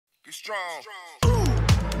Be strong.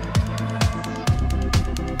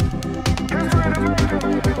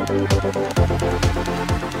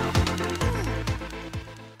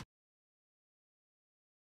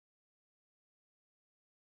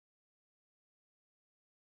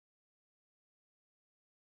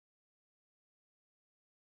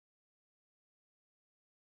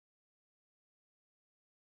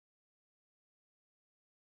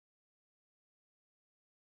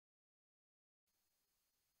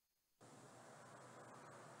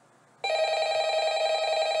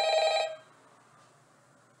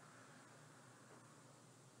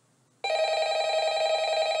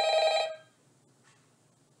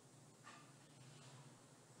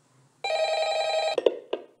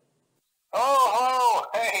 Oh,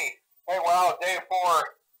 hey, wow, day 4.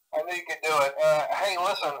 I knew you could do it. Hey,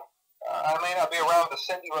 listen, I may not be around to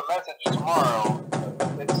send you a message tomorrow.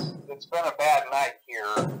 It's been a bad night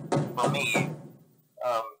here for me.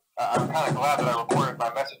 I'm kind of glad that I recorded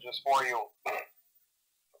my messages for you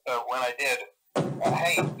when I did.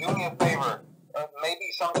 Hey, do me a favor.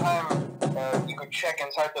 Maybe sometime you could check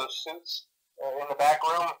inside those suits in the back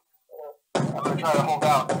room. I'm going to try to hold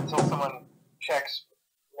out until someone checks.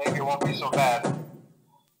 Maybe it won't be so bad.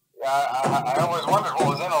 I always wondered what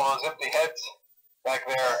was in all those empty heads back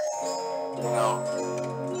there. You know.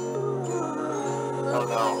 Oh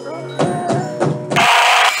no.